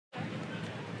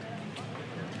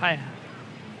Hi.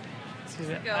 Excuse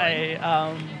me. How's it going?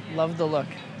 I love the look.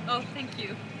 Oh, thank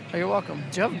you. Oh, you're welcome.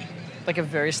 Do you have like a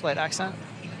very slight accent?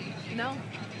 No.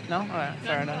 No? All right,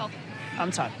 fair Not at enough. all.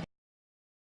 I'm Todd.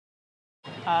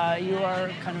 You are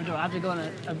kind of, I have to go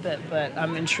in a bit, but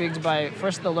I'm intrigued by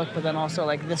first the look, but then also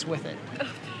like this with it.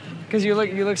 Because you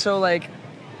look so like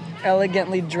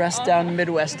elegantly dressed down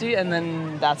Midwesty, and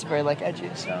then that's very like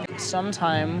edgy. So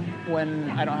sometime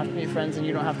when I don't have to meet friends and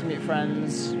you don't have to meet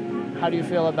friends, how do you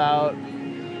feel about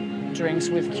drinks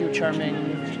with cute, charming,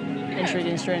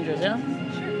 intriguing strangers? Yeah.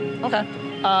 Okay.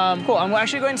 Cool. I'm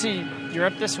actually going to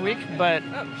Europe this week, but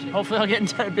hopefully I'll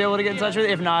be able to get in touch with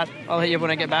you. If not, I'll hit you up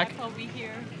when I get back. I'll be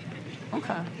here.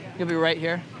 Okay. You'll be right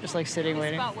here, just like sitting,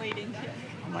 waiting. Spot waiting.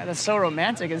 Oh my, that's so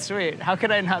romantic and sweet. How could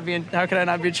I not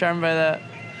be charmed by that?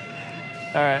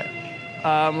 All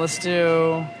right. Let's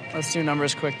do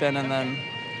numbers quick then, and then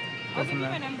go I'll give from you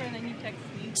my there. number and then you text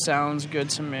me. Sounds good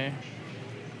to me.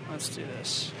 Let's do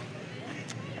this.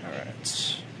 All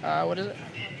right. What is it?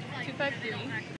 253